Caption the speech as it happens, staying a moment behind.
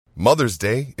Mother's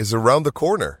Day is around the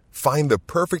corner. Find the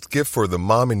perfect gift for the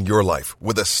mom in your life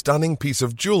with a stunning piece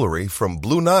of jewelry from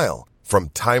Blue Nile. From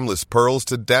timeless pearls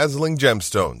to dazzling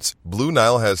gemstones, Blue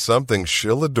Nile has something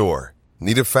she'll adore.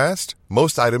 Need it fast?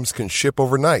 Most items can ship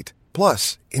overnight.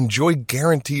 Plus, enjoy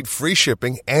guaranteed free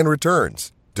shipping and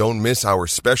returns. Don't miss our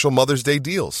special Mother's Day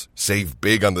deals. Save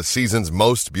big on the season's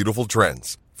most beautiful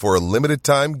trends. For a limited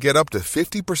time, get up to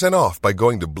 50% off by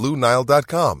going to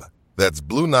BlueNile.com. That's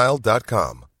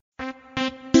BlueNile.com.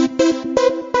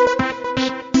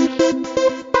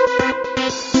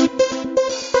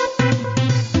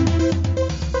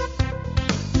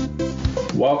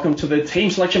 Welcome to the Team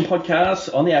Selection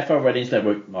Podcast on the AFL Ratings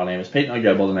Network. My name is Pete and I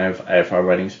go by the name of AFL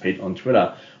Ratings Pete on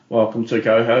Twitter. Welcome to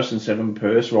co-host and Seven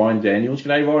Perth, Ryan Daniels.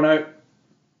 G'day, Rhino.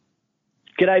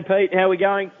 G'day, Pete. How are we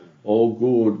going? All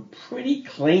good. Pretty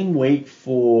clean week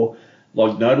for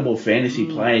notable fantasy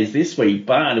players this week,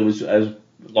 but it was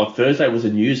Thursday was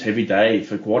a news heavy day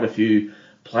for quite a few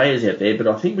players out there. But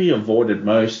I think we avoided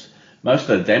most of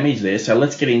the damage there. So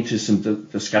let's get into some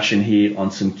discussion here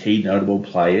on some key notable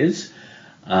players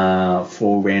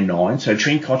for round 9. So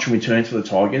Trent Cotchin returns for the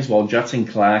Tigers, while Judson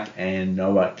Clark and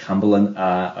Noah Cumberland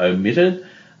are omitted.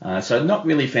 So not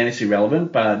really fantasy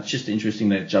relevant, but it's just interesting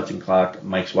that Judson Clark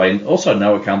makes way. And also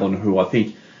Noah Cumberland, who I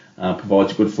think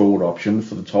provides a good forward option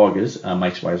for the Tigers,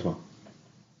 makes way as well.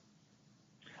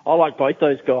 I like both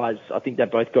those guys. I think they've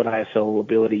both got AFL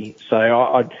ability. So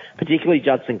I particularly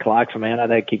Judson Clark for me. I know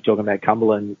they keep talking about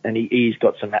Cumberland, and he's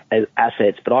got some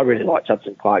assets, but I really like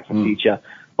Judson Clark for future.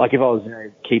 Like if I was in a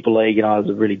keeper league and I was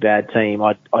a really bad team,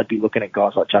 I'd be looking at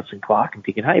guys like Judson Clark and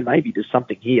thinking, hey, maybe there's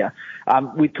something here.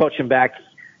 With Cotchin back,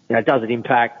 does it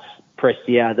impact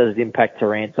Prestia? Does it impact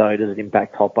Taranto? Does it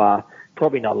impact Hopper?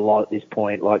 Probably not a lot at this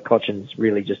point. Like Cotchin's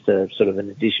really just a sort of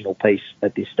an additional piece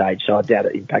at this stage, so I doubt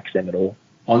it impacts them at all.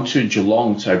 On to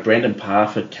Geelong. So Brandon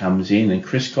Parfitt comes in, and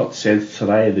Chris Scott says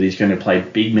today that he's going to play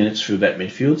big minutes through that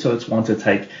midfield, so that's one to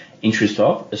take interest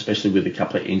of, especially with a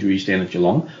couple of injuries down at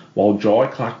Geelong. While Jai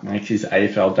Clark makes his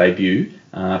AFL debut,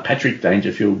 Patrick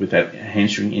Dangerfield with that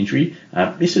hamstring injury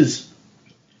misses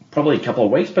probably a couple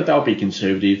of weeks, but they'll be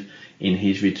conservative in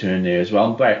his return there as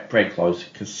well. Brad Close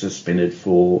suspended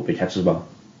for the Cats as well.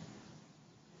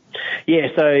 Yeah,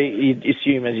 so you'd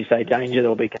assume, as you say, Danger,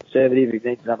 they'll be conservative. If he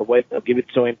needs another week, they'll give it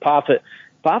to him.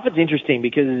 Parfitt's interesting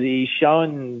because he's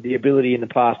shown the ability in the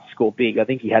past to score big. I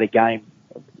think he had a game,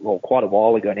 quite a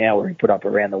while ago now, where he put up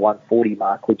around the 140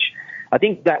 mark, which I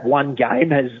think that one game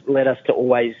has led us to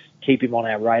always keep him on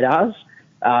our radars.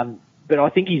 But I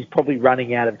think he's probably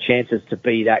running out of chances to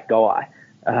be that guy.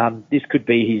 This could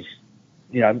be his,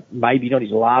 maybe not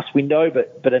his last window,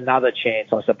 but another chance,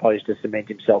 I suppose, to cement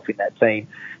himself in that team.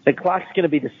 So Clark's going to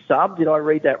be the sub. Did I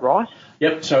read that right?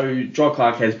 Yep. So Jai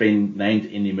Clark has been named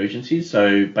in the emergencies.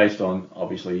 So based on,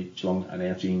 obviously, Geelong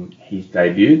announcing his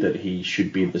debut, that he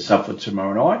should be the sub for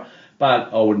tomorrow night.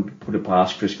 But I wouldn't put it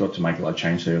past Chris Scott to make a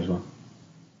change there as well.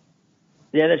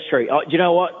 Yeah, that's true. Do you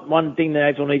know what? One thing the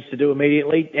AFL needs to do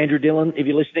immediately, Andrew Dillon, if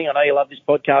you're listening, I know you love this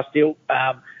podcast still,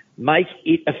 make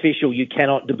it official. You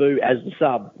cannot debut as the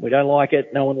sub. We don't like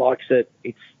it. No one likes it.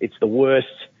 It's the worst.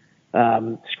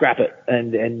 Scrap it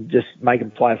and just make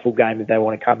them play a full game if they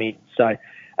want to come in. So,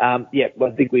 I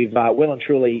think we've well and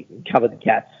truly covered the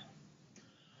Cats.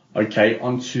 Okay,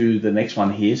 on to the next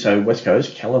one here. So West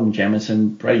Coast, Callum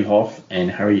Jamieson, Brady Hoff and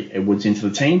Harry Edwards into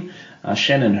the team.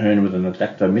 Shannon Hearn with an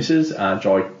adductor misses.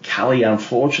 Jai Cully,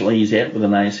 unfortunately, is out with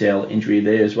an ACL injury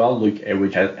there as well. Luke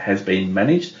Edwards has been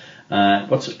managed.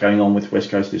 What's going on with West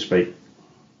Coast this week?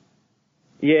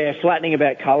 Yeah, flattening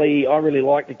about Cully. I really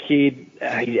like the kid.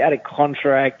 He's out of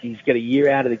contract. He's got a year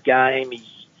out of the game. He's,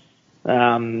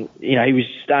 he was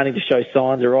starting to show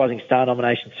signs of rising star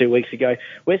nomination 2 weeks ago.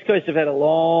 West Coast have had a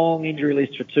long injury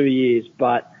list for 2 years,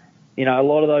 but, a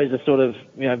lot of those are sort of,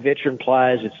 veteran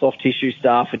players with soft tissue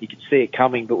stuff, and you can see it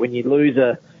coming. But when you lose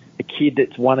a kid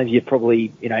that's one of your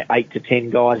probably, 8 to 10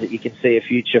 guys that you can see a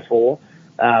future for,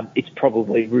 it's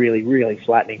probably really, really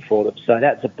flattening for them. So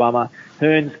that's a bummer.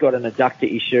 Hearn's got an adductor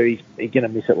issue. He's going to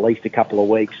miss at least a couple of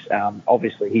weeks.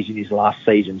 Obviously, he's in his last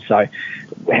season. So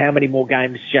how many more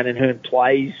games Shannon Hearn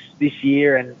plays this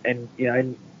year and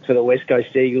for the West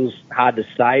Coast Eagles, hard to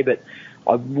say, but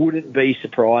I wouldn't be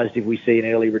surprised if we see an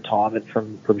early retirement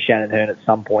from Shannon Hearn at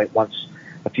some point once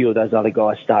a few of those other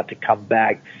guys start to come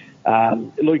back.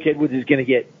 Luke Edwards is going to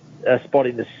get a spot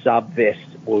in the sub vest.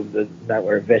 Well, they don't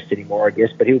wear a vest anymore, I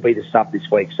guess, but he'll be the sub this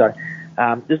week. So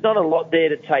there's not a lot there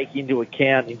to take into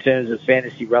account in terms of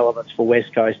fantasy relevance for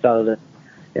West Coast, other than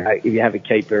if you have a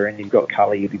keeper and you've got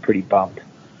Cully, you'll be pretty bummed.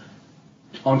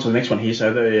 On to the next one here.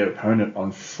 So their opponent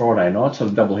on Friday night, so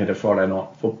the doubleheader Friday night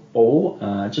football.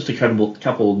 Just a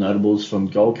couple of notables from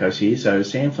Gold Coast here. So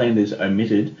Sam Flanders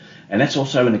omitted, and that's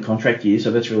also in a contract year,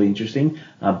 so that's really interesting.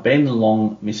 Ben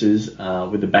Long misses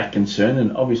with a back concern,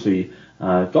 and obviously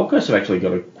Gold Coast have actually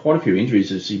got quite a few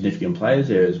injuries of significant players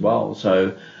there as well.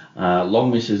 So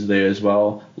Long misses there as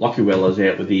well. Lockie Weller's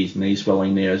out with his knee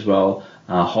swelling there as well.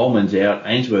 Holman's out,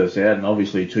 Ainsworth's out, and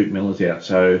obviously Touk Miller's out.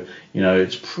 So,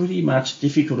 it's pretty much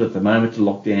difficult at the moment to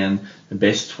lock down the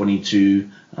best 22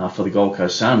 for the Gold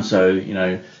Coast Suns. So,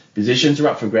 positions are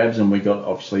up for grabs, and we've got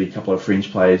obviously a couple of fringe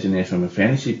players in there from a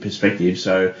fantasy perspective.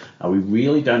 So we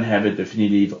really don't have a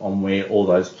definitive on where all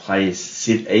those players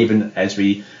sit, even as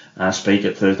we speak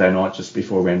at Thursday night just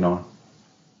before round 9.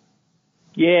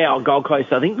 Yeah, on Gold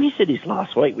Coast, I think we said this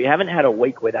last week. We haven't had a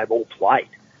week where they've all played.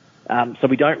 So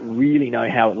we don't really know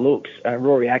how it looks.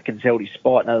 Rory Atkins held his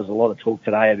spot. Now, there's a lot of talk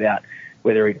today about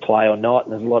whether he'd play or not,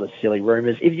 and there's a lot of silly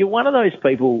rumours. If you're one of those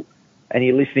people and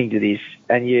you're listening to this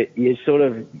and you sort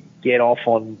of get off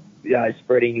on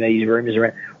spreading these rumours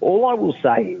around, all I will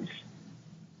say is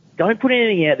don't put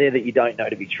anything out there that you don't know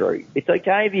to be true. It's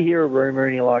okay if you hear a rumour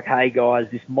and you're like, hey, guys,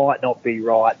 this might not be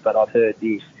right, but I've heard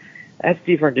this. That's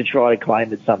different to try to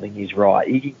claim that something is right.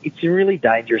 It's a really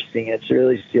dangerous thing. It's a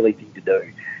really silly thing to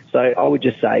do. So I would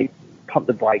just say pump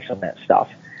the brakes on that stuff.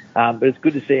 But it's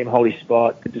good to see him hold his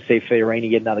spot. Good to see Fiorini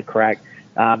get another crack.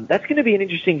 That's going to be an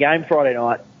interesting game Friday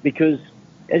night because,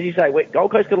 as you say,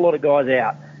 Gold Coast got a lot of guys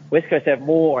out. West Coast have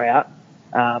more out.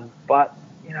 But,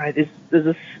 there's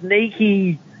a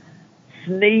sneaky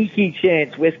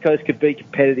chance West Coast could be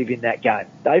competitive in that game.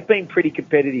 They've been pretty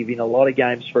competitive in a lot of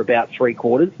games for about 3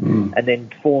 quarters and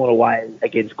then fallen away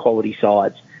against quality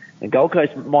sides. And Gold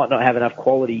Coast might not have enough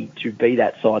quality to be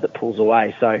that side that pulls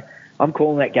away. So I'm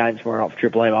calling that game tomorrow off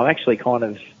Triple M. I'm actually kind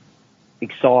of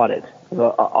excited.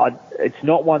 It's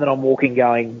not one that I'm walking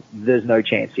going, there's no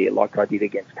chance here, like I did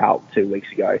against Carlton 2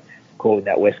 weeks ago, calling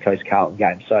that West Coast Carlton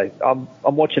game. So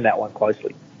I'm watching that one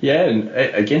closely. Yeah, and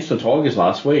against the Tigers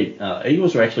last week,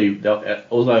 Eagles were actually,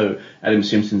 although Adam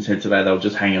Simpson said today they were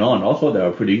just hanging on, I thought they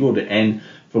were pretty good. And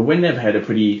for when they've had a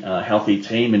pretty healthy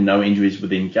team and no injuries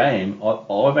within game,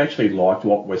 I've actually liked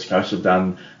what West Coast have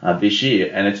done this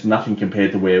year, and it's nothing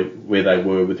compared to where they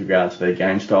were with regards to their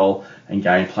game style and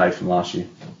gameplay from last year.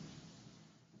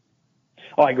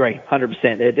 I agree, 100%.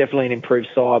 They're definitely an improved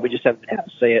side. We just haven't been able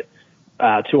to see it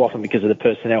too often because of the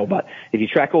personnel. But if you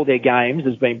track all their games,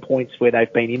 there's been points where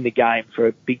they've been in the game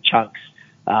for big chunks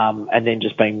and then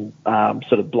just been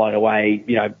sort of blown away.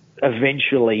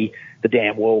 Eventually the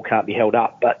damn wall can't be held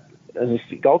up. But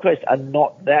Gold Coast are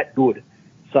not that good.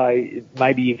 So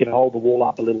maybe you can hold the wall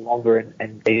up a little longer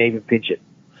and even pinch it.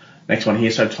 Next one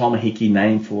here, so Tom Hickey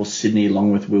named for Sydney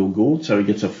along with Will Gould, so he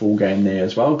gets a full game there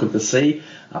as well. Good to see.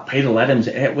 Peter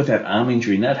Laddams out with that arm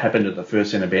injury, and that happened at the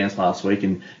first centre bounce last week,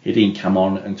 and he didn't come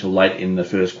on until late in the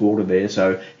first quarter there,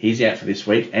 so he's out for this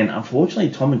week. And unfortunately,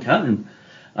 Tom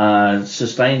McCutcheon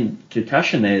sustained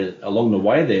concussion there along the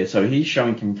way there, so he's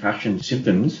showing concussion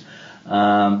symptoms.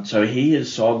 So he is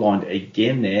sidelined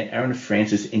again there. Aaron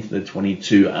Francis into the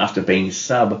 22 after being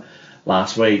sub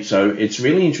last week. So it's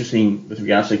really interesting with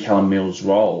regards to Callum Mills'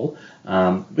 role.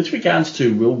 With regards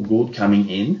to Will Gould coming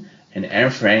in and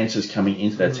Aaron Francis coming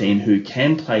into that team who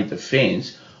can play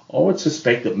defence, I would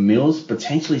suspect that Mills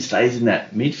potentially stays in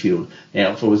that midfield.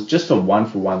 Now, if it was just a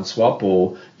one-for-one swap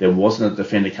or there wasn't a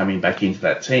defender coming back into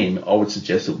that team, I would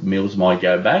suggest that Mills might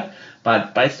go back.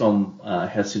 But based on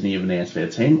how Sydney have announced their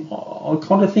team, I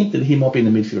kind of think that he might be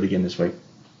in the midfield again this week.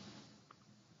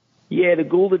 Yeah, the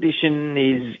Gould addition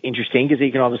is interesting because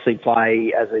he can obviously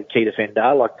play as a key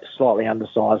defender, like a slightly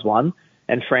undersized one.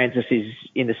 And Francis is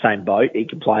in the same boat. He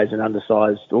can play as an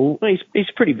undersized, he's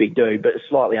a pretty big dude, but a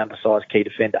slightly undersized key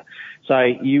defender. So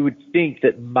you would think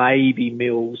that maybe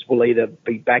Mills will either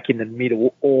be back in the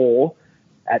middle or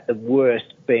at the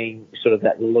worst being sort of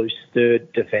that loose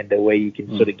third defender where you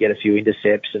can sort of get a few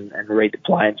intercepts and read the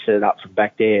play and set it up from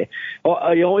back there.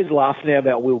 I always laugh now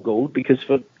about Will Gould because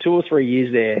for 2 or 3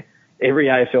 years there, every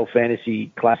AFL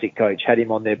Fantasy Classic coach had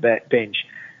him on their bench.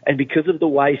 And because of the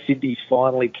way Sydney's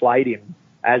finally played him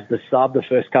as the sub the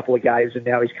first couple of games and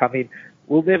now he's come in,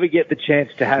 we'll never get the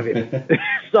chance to have him.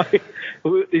 So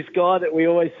this guy that we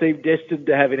always seem destined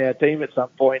to have in our team at some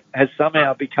point has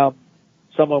somehow become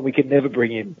someone we can never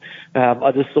bring in.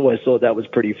 I just always thought that was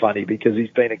pretty funny because he's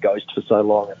been a ghost for so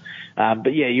long.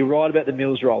 But yeah, you're right about the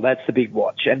Mills role. That's the big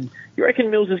watch. And you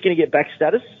reckon Mills is going to get back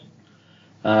status?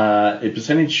 The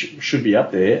percentage should be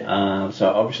up there. So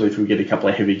obviously if we get a couple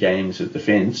of heavy games of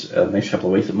defence the next couple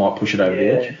of weeks, it might push it over the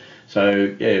edge. So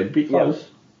yeah, it'll be close.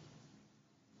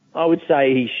 I would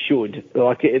say he should.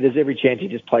 Like, there's every chance he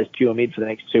just plays pure mid for the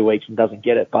next 2 weeks and doesn't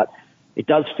get it. But it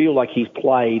does feel like he's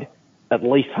played at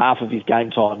least half of his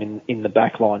game time in the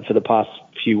back line for the past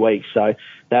few weeks. So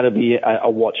that'll be a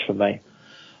watch for me.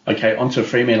 Okay, on to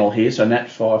Fremantle here. So Nat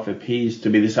Fyfe appears to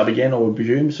be the sub again, I would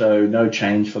presume. So no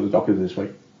change for the Dockers this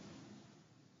week.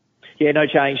 Yeah, no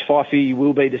change. Fyfe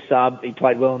will be the sub. He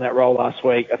played well in that role last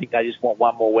week. I think they just want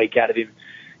one more week out of him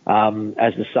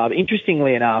as the sub.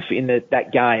 Interestingly enough, in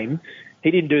that game,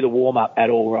 he didn't do the warm-up at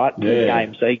all, right, for the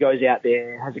game. So he goes out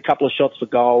there, has a couple of shots for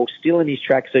goal, still in his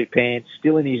tracksuit pants,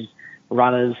 still in his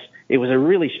runners. It was a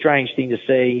really strange thing to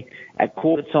see. At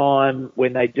quarter time,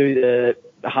 when they do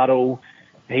the huddle,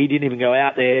 he didn't even go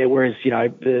out there, whereas,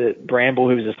 the Bramble,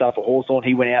 who was the star for Hawthorn,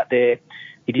 he went out there.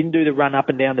 He didn't do the run up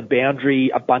and down the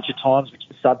boundary a bunch of times, which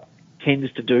the sub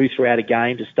tends to do throughout a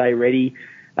game to stay ready.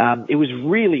 It was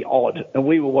really odd, and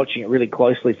we were watching it really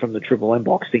closely from the Triple M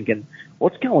box thinking,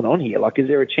 what's going on here? Like, is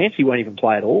there a chance he won't even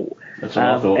play at all? That's what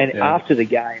I thought, after the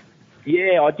game,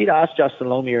 I did ask Justin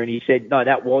Longmuir, and he said, no,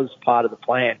 that was part of the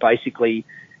plan. Basically,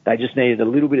 they just needed a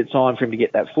little bit of time for him to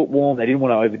get that foot warm. They didn't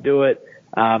want to overdo it.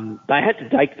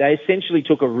 They essentially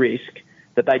took a risk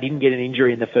that they didn't get an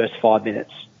injury in the first 5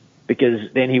 minutes, because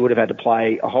then he would have had to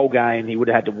play a whole game. He would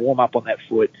have had to warm up on that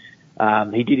foot.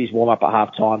 He did his warm-up at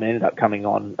half-time and ended up coming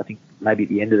on, I think, maybe at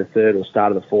the end of the third or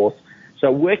start of the fourth. So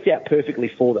it worked out perfectly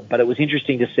for them. But it was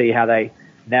interesting to see how they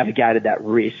navigated that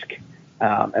risk.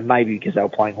 And maybe because they were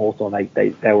playing Hawthorn,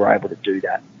 they were able to do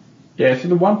that. Yeah, so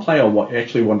the one player I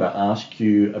actually wanted to ask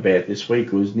you about this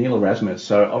week was Neil Erasmus.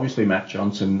 So obviously Matt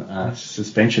Johnson,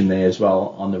 suspension there as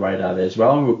well, on the radar there as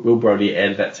well. And Will Brodie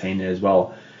added that team there as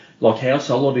well. Like, how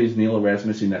solid is Neil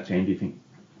Erasmus in that team, do you think?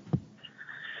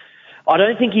 I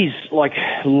don't think he's,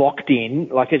 locked in.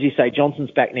 Like, as you say,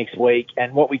 Johnson's back next week,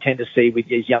 and what we tend to see with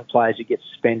these young players who get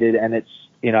suspended, and it's,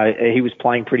 he was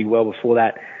playing pretty well before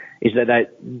that, is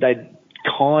that they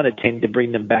kind of tend to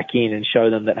bring them back in and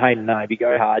show them that, hey, no, if you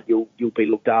go hard, you'll be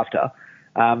looked after.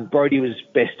 Brodie was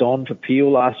best on for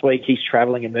Peel last week. He's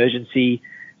travelling emergency.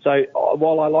 So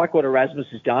while I like what Erasmus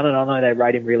has done, and I know they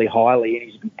rate him really highly and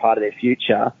he's a big part of their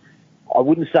future, I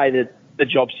wouldn't say that the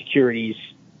job security is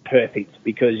perfect,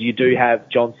 because you do have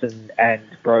Johnson and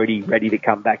Brodie ready to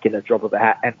come back in a drop of a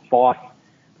hat, and Fyfe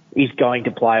is going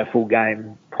to play a full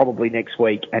game probably next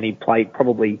week, and he played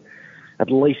probably at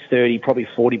least 30, probably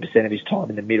 40% of his time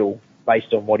in the middle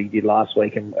based on what he did last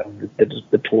week and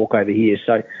the talk over here.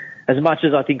 So as much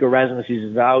as I think Erasmus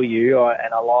is value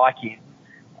and I like him,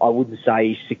 I wouldn't say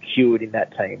he's secured in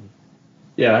that team.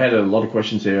 Yeah, I had a lot of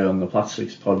questions there on the Plus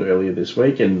 6 pod earlier this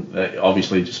week, and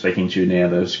obviously just speaking to you now,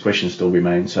 those questions still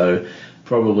remain. So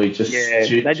probably just...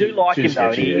 Yeah, they do like him though,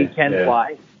 and he can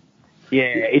play. Yeah,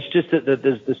 it's just that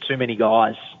there's too many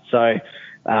guys. So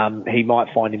he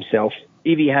might find himself,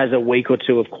 if he has a week or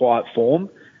two of quiet form,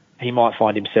 he might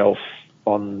find himself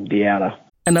on the outer.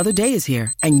 Another day is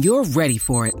here, and you're ready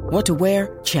for it. What to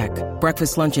wear? Check.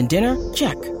 Breakfast, lunch, and dinner?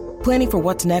 Check. Planning for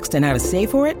what's next and how to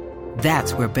save for it?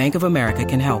 That's where Bank of America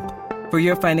can help. For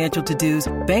your financial to-dos,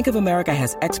 Bank of America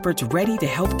has experts ready to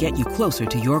help get you closer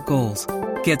to your goals.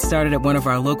 Get started at one of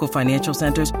our local financial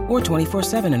centers or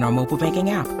 24/7 in our mobile banking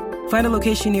app. Find a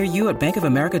location near you at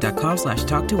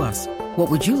bankofamerica.com/talktous. What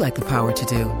would you like the power to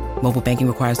do? Mobile banking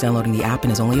requires downloading the app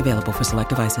and is only available for select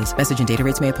devices. Message and data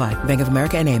rates may apply. Bank of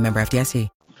America N.A., member FDIC.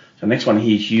 So next one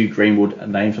here, Hugh Greenwood, a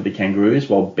name for the Kangaroos,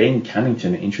 while Ben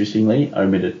Cunnington, interestingly,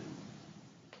 omitted.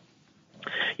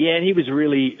 Yeah, and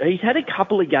he's had a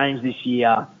couple of games this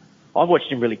year. I've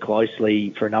watched him really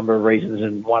closely for a number of reasons,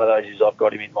 and one of those is I've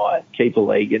got him in my keeper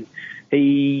league, and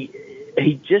he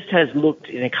just has looked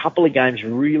in a couple of games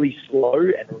really slow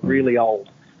and really old.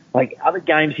 Like, other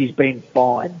games he's been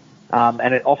fine,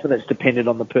 and often it's dependent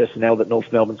on the personnel that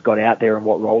North Melbourne's got out there and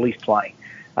what role he's playing.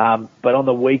 But on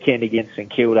the weekend against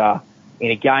St Kilda, in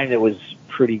a game that was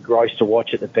pretty gross to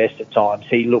watch at the best of times,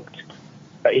 he looked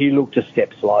a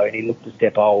step slow and he looked a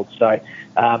step old. So,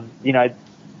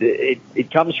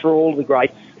 it comes for all the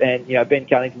greats, and, Ben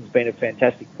Cunnington's been a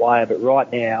fantastic player, but right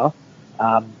now,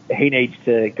 he needs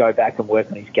to go back and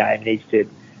work on his game. He needs to,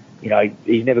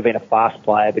 he's never been a fast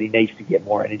player, but he needs to get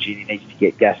more energy and he needs to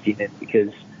get gassed in it,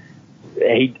 because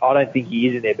I don't think he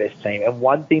is in their best team. And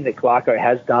one thing that Clarko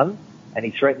has done, and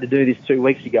he threatened to do this 2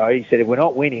 weeks ago, he said, if we're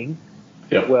not winning,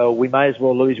 well, we may as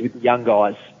well lose with the young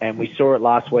guys. And we saw it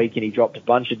last week, and he dropped a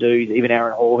bunch of dudes, even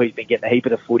Aaron Hall, who's been getting a heap of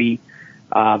the footy.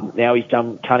 Now he's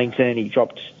done Cunnington. He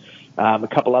dropped a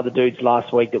couple other dudes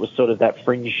last week that was sort of that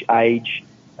fringe age.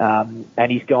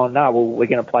 And he's gone, we're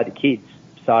going to play the kids.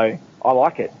 So I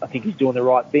like it. I think he's doing the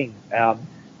right thing. And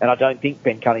I don't think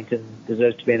Ben Cunnington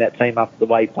deserves to be in that team after the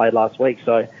way he played last week.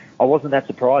 So I wasn't that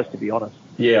surprised, to be honest.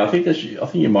 Yeah, I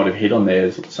think you might have hit on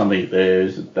there something.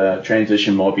 There's the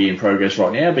transition might be in progress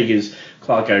right now because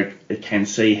Clarko can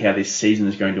see how this season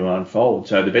is going to unfold.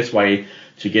 So the best way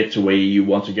to get to where you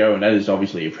want to go, and that is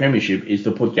obviously a premiership, is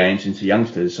to put games into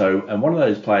youngsters. So, and one of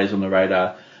those players on the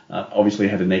radar obviously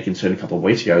had a knee concern a couple of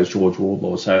weeks ago is George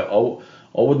Wardlaw. So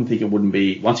I wouldn't think it wouldn't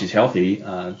be, once he's healthy,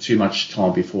 too much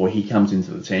time before he comes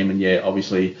into the team. And yeah,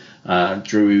 obviously,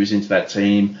 Drew was into that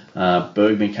team.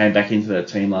 Bergman came back into that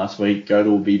team last week.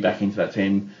 Godel will be back into that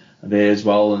team there as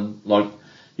well. And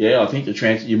I think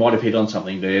you might have hit on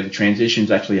something there. The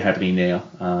transition's actually happening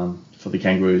now for the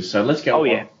Kangaroos. So let's go. Oh,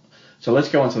 yeah. So let's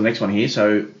go on to the next one here.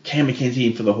 So Cam Mackenzie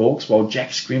in for the Hawks, while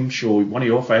Jack Scrimshaw, one of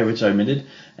your favourites, omitted,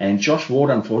 and Josh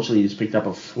Ward, unfortunately, has picked up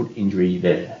a foot injury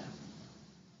there.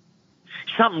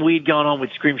 Something weird going on with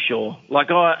Scrimshaw.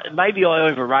 Maybe I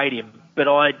overrate him, but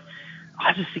I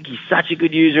just think he's such a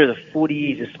good user of the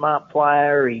footy. He's a smart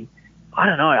player. I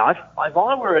don't know. If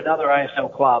I were another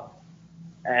AFL club,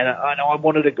 and I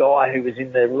wanted a guy who was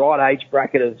in the right age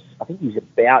bracket of, I think he's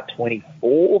about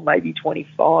 24, maybe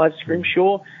 25,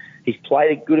 Scrimshaw. He's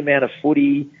played a good amount of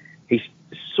footy. He's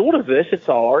sort of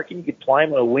versatile. I reckon you could play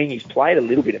him on a wing. He's played a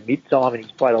little bit of mid-time and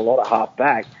he's played a lot of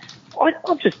half-back.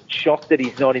 I'm just shocked that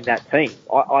he's not in that team.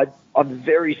 I'm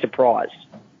very surprised.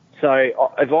 So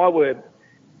if I were,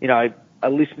 a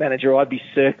list manager, I'd be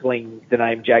circling the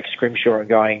name Jack Scrimshaw and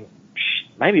going,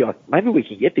 maybe we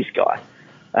can get this guy.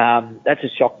 That's a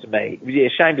shock to me. Yeah,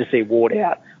 shame to see Ward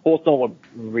out. Hawthorn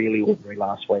were really ordinary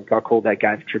last week. I called that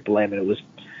game for Triple M and it was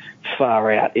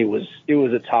far out. It was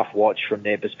a tough watch from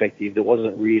their perspective. There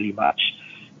wasn't really much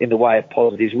in the way of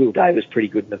positives. Will Day was pretty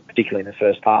good, particularly in the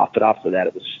first half, but after that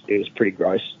it was pretty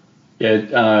gross.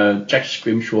 Yeah, Jack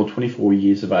Scrimshaw, 24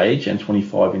 years of age and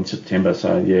 25 in September.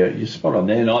 So yeah, you're spot on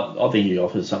there. And I think he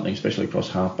offers something, especially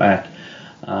across half back.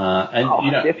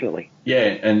 Definitely. Yeah,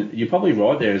 and you're probably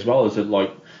right there as well. Is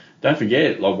that don't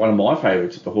forget, one of my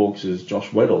favourites at the Hawks is Josh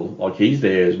Weddle. He's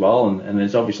there as well, and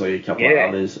there's obviously a couple of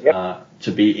others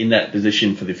to be in that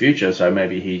position for the future. So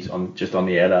maybe he's just on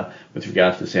the outer with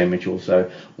regards to Sam Mitchell.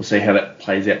 So we'll see how that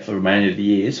plays out for the remainder of the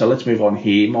year. So let's move on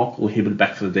here. Michael Hibberd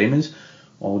back for the Demons,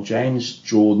 while James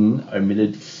Jordan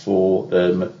omitted for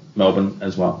the Melbourne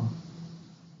as well.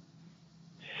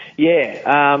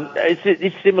 Yeah,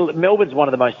 it's similar. Melbourne's one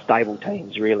of the most stable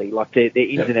teams, really. Their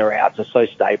ins and their outs are so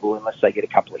stable unless they get a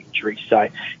couple of injuries. So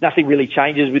nothing really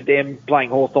changes with them. Playing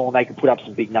Hawthorn, they can put up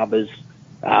some big numbers.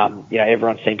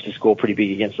 Everyone seems to score pretty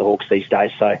big against the Hawks these days.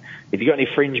 So if you've got any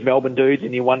fringe Melbourne dudes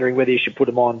and you're wondering whether you should put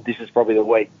them on, this is probably the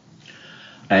week.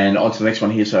 And on to the next one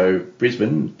here. So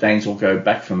Brisbane, Danes will go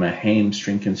back from a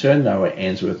hamstring concern. Noah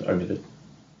Answorth omitted.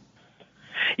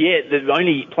 Yeah, the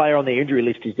only player on the injury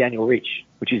list is Daniel Rich,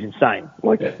 which is insane.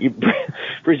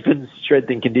 Brisbane's strength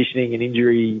and conditioning and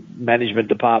injury management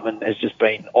department has just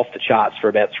been off the charts for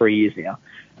about 3 years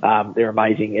now. They're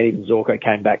amazing. Even Zorko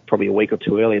came back probably a week or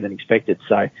two earlier than expected.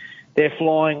 So they're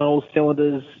flying on all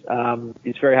cylinders.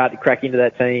 It's very hard to crack into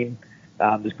that team.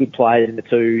 There's good players in the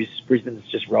twos. Brisbane's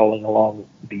just rolling along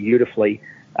beautifully.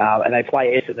 And they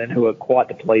play Essendon, who are quite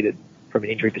depleted from an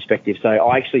injury perspective. So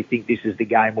I actually think this is the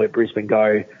game where Brisbane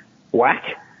go whack.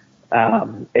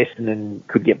 Essendon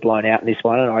could get blown out in this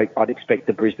one, and I'd expect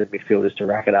the Brisbane midfielders to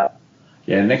rack it up.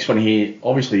 Yeah, next one here,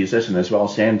 obviously, is Essendon as well.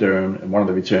 Sam Durham, and one of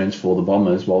the returns for the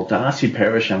Bombers, while Darcy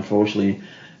Parish, unfortunately,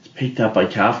 has picked up a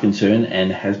calf concern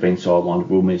and has been sidelined.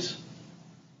 Will miss.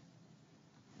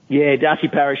 Yeah, Darcy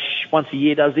Parish once a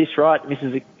year does this, right?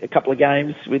 Misses a couple of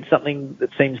games with something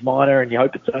that seems minor, and you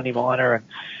hope it's only minor,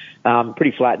 and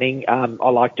pretty flattening. I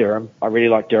like Durham. I really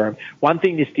like Durham. One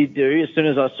thing this did do, as soon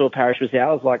as I saw Parish was out,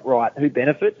 I was like, right, who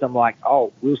benefits? I'm like,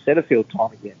 Will Setterfield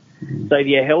time again. Mm-hmm. So if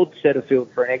you held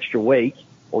Setterfield for an extra week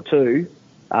or two,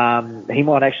 he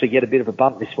might actually get a bit of a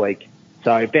bump this week.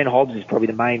 So Ben Hobbs is probably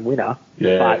the main winner,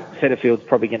 but Setterfield's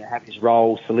probably going to have his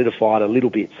role solidified a little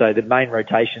bit. So the main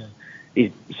rotation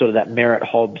is sort of that Merritt,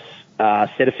 Hobbs,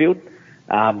 Setterfield.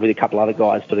 With a couple other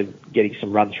guys sort of getting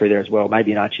some run through there as well.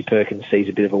 Maybe an Archie Perkins sees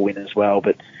a bit of a win as well.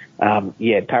 But,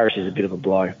 Parish is a bit of a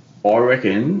blow. I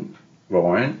reckon,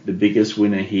 Ryan, the biggest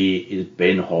winner here is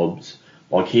Ben Hobbs.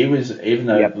 He was, even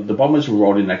though the Bombers were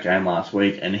rolled in that game last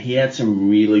week, and he had some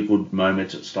really good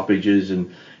moments at stoppages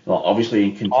and obviously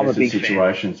in contested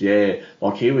situations. Fan.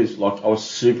 Yeah, he was, I was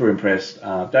super impressed.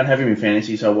 Don't have him in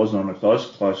fantasy, so I wasn't on a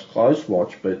close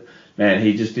watch. But, man,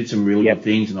 he just did some really good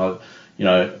things. And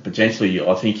potentially,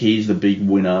 I think he's the big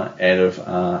winner out of,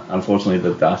 unfortunately,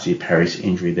 the Darcy Parish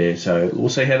injury there. So we'll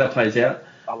see how that plays out.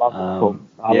 I love that call.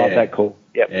 I love that call.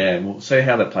 Yep. Yeah, we'll see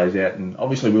how that plays out. And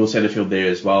obviously, Will Setterfield there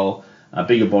as well. a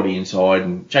bigger body inside,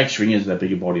 and Jake Stringer's the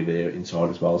bigger body there inside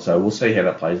as well. So we'll see how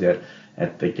that plays out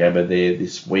at the Gabba there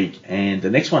this week. And the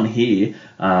next one here,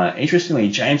 interestingly,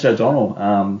 James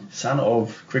O'Donnell, son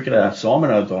of cricketer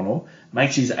Simon O'Donnell,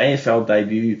 makes his AFL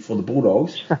debut for the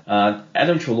Bulldogs.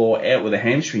 Adam Treloar out with a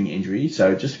hamstring injury,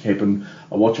 so just to keep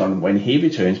a watch on when he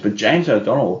returns. But James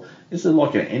O'Donnell, this is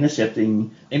like an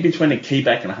intercepting, in between a key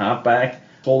back and a half back,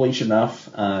 tallish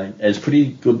enough, has pretty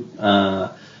good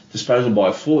disposal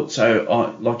by foot.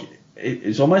 So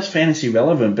it's almost fantasy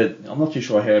relevant, but I'm not too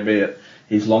sure how about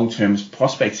his long-term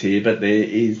prospects here, but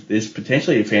there's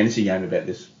potentially a fantasy game about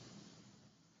this.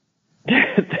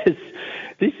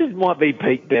 This might be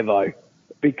peak Bevo,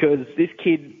 because this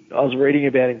kid, I was reading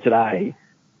about him today,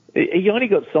 he only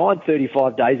got signed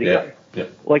 35 days ago. Yeah.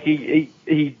 Like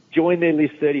he joined their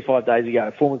list 35 days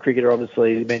ago. Former cricketer,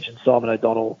 obviously, you mentioned Simon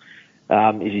O'Donnell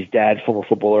is his dad, former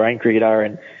footballer and cricketer,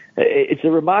 and it's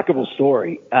a remarkable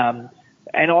story. And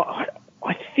I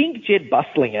think Jed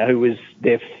Bustlinger, who was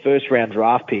their first-round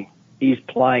draft pick, is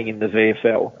playing in the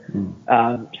VFL.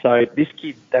 So this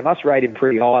kid, they must rate him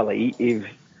pretty highly if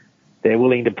they're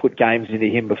willing to put games into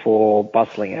him before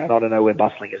Bustlinger. And I don't know where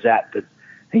Bustlinger's at, but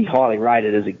he's highly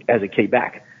rated as a key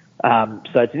back. So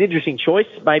it's an interesting choice.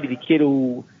 Maybe the kid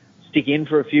will stick in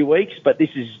for a few weeks, but this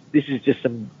is just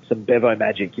some Bevo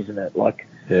magic, isn't it? Like,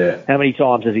 how many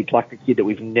times has he plucked a kid that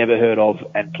we've never heard of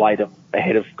and played them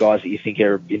ahead of guys that you think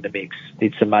are in the mix?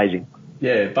 It's amazing.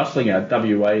 Yeah, Bustlinger,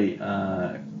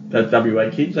 WA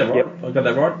kid, is that right? Yep. I got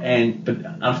that right. But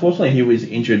unfortunately, he was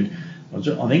injured. I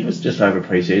think it was just over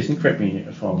pre-season. Correct me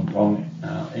if I'm wrong,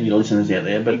 any listeners out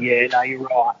there. But yeah, no, you're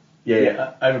right.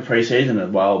 Yeah, over pre-season as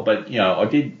well. But, I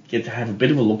did get to have a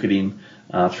bit of a look at him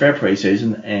throughout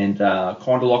pre-season and kind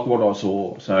of like what I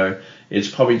saw. So it's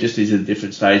probably just is at a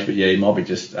different stage. But, yeah, it might be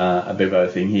just a Bevo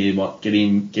thing here. Might get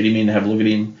him in, have a look at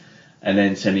him, and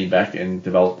then send him back and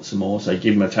develop some more. So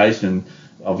give him a taste and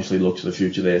obviously look to the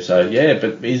future there. So, yeah,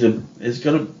 but he's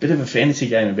got a bit of a fantasy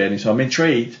game about him. So I'm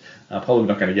intrigued. Probably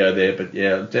not going to go there, but,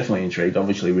 yeah, definitely intrigued.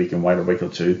 Obviously, we can wait a week or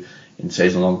two in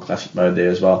season-long classic mode there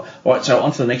as well. All right, so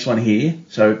on to the next one here.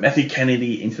 So Matthew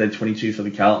Kennedy into that 22 for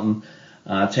the Carlton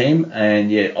team. And,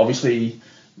 yeah, obviously,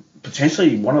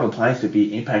 potentially one of the players to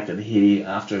be impacted here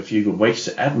after a few good weeks,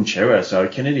 Adam Cerra. So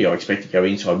Kennedy, I expect to go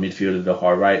inside midfield at a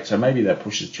high rate. So maybe that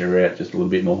pushes Cerra out just a little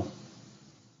bit more.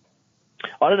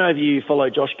 I don't know if you follow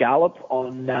Josh Garlop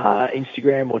on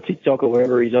Instagram or TikTok or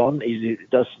wherever he's on. He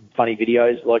does some funny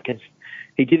videos. Like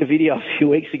he did a video a few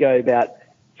weeks ago about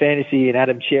fantasy and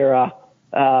Adam Cerra,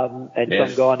 and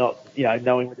some guy not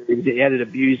knowing whether he had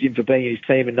abused him for being in his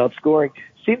team and not scoring.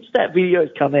 Since that video's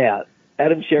come out,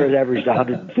 Adam Cerra's averaged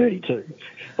 132.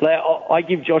 Well, I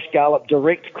give Josh Garlop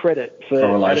direct credit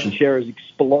for Adam Cerra's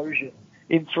explosion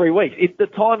in 3 weeks. The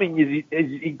timing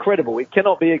is incredible. It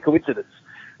cannot be a coincidence.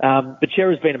 But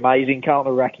Cerra's been amazing.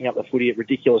 Carlton are racking up the footy at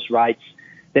ridiculous rates.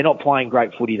 They're not playing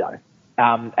great footy, though.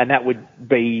 And that would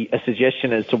be a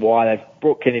suggestion as to why they've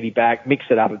brought Kennedy back, mixed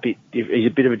it up a bit. He's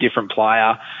a bit of a different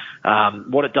player.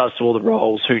 What it does to all the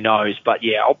roles, who knows? But,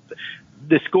 yeah,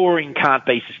 the scoring can't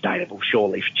be sustainable,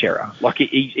 surely, for Cerra. Like,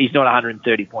 he's not a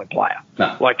 130-point player.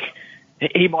 No. Like,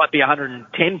 he might be a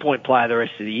 110-point player the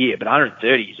rest of the year, but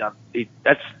 130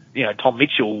 that's Tom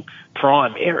Mitchell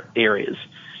prime areas.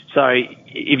 So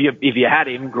if you had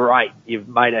him, great. You've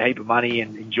made a heap of money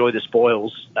and enjoy the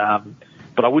spoils.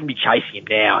 But I wouldn't be chasing him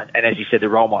now. And as you said, the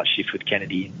role might shift with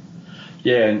Kennedy.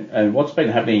 Yeah, and what's been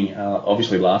happening,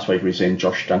 obviously last week we've seen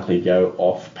Josh Dunkley go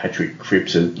off Patrick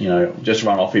Cripps, just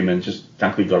run off him, and just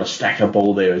Dunkley got a stack of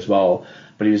ball there as well.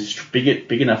 But he was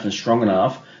big enough and strong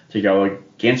enough to go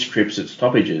against Cripps at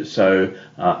stoppages. So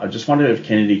I just wondered if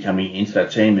Kennedy coming into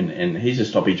that team, and he's a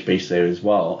stoppage beast there as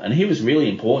well. And he was really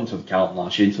important to the Carlton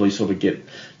last year until he sort of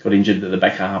got injured at the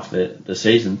back half of the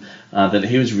season, that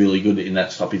he was really good in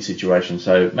that stoppage situation.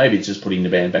 So maybe it's just putting the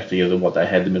band back together what they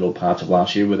had the middle parts of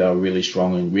last year, where they were really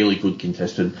strong and really good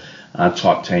contested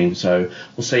type team. So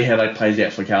we'll see how that plays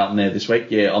out for Carlton there this week.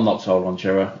 Yeah, I'm not sold on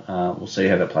Cerra. We'll see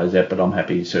how that plays out, but I'm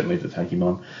happy certainly to take him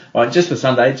on. All right, just for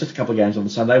Sunday, just a couple of games on the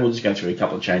Sunday. We'll just go through a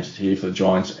couple of changes here for the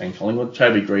Giants and Collingwood.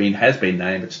 Toby Green has been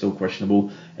named, but still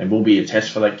questionable, and will be a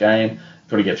test for that game.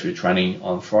 Got to get through training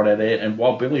on Friday there. And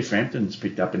while Billy Frampton's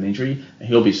picked up an injury,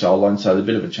 he'll be soloing, so there's a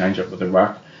bit of a change-up with the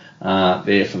ruck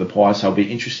there for the Pies. So it'll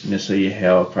be interesting to see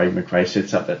how Craig McRae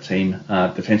sets up that team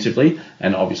defensively.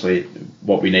 And obviously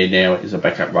what we need now is a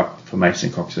backup ruck for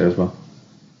Mason Cox there as well.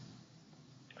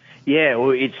 Yeah, well,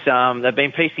 it's they've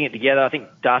been piecing it together. I think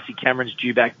Darcy Cameron's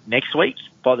due back next week,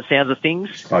 by the sounds of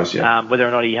things. Suppose, yeah. Whether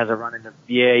or not he has a run in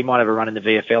he might have a run in the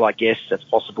VFL. I guess that's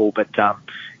possible. But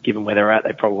given where they're at,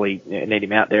 they probably need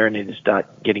him out there and need to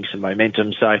start getting some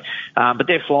momentum. So, but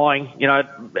they're flying. You know,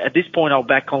 at this point, I'll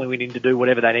back Collingwood in to do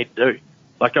whatever they need to do.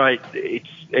 Like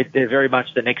they're very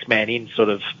much the next man in sort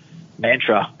of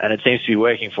mantra, and it seems to be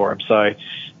working for them. So,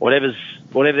 whatever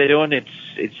they're doing,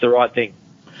 it's the right thing.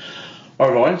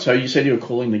 All right, so you said you were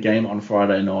calling the game on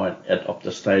Friday night at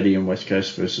Optus Stadium, West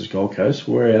Coast versus Gold Coast.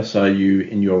 Where else are you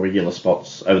in your regular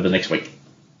spots over the next week?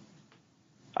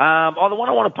 The one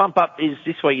I want to pump up is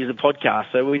this week is a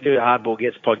podcast. So we do a Hardball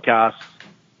Gets podcast,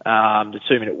 the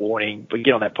 2-minute warning. We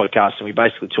get on that podcast and we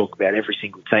basically talk about every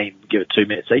single team, give it 2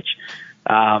 minutes each,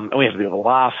 and we have a bit of a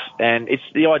laugh. And it's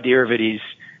the idea of it is,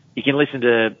 you can listen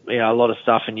to a lot of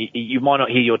stuff, and you might not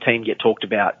hear your team get talked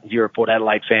about. If you're a Port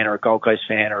Adelaide fan or a Gold Coast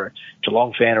fan or a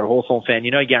Geelong fan or a Hawthorn fan,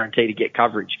 guaranteed to get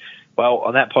coverage. Well,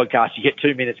 on that podcast, you get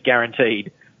 2 minutes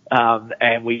guaranteed,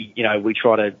 and we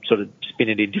try to sort of spin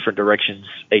it in different directions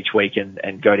each week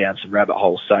and go down some rabbit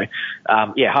holes. So,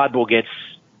 Hardball Gets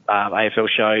AFL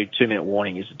show, 2-minute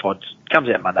warning is the pod. It comes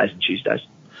out Mondays and Tuesdays.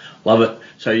 Love it.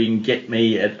 So you can get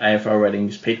me at AFL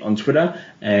Ratings Pete on Twitter,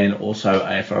 and also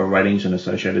AFL Ratings and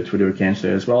associated Twitter accounts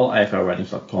there as well,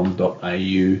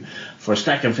 aflratings.com.au, for a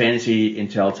stack of fantasy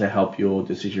intel to help your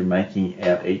decision making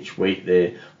out each week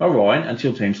there. Well, Ryan,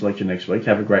 until team selection next week,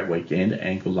 have a great weekend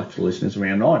and good luck to listeners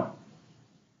around 9.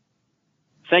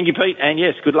 Thank you, Pete, and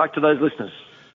yes, good luck to those listeners.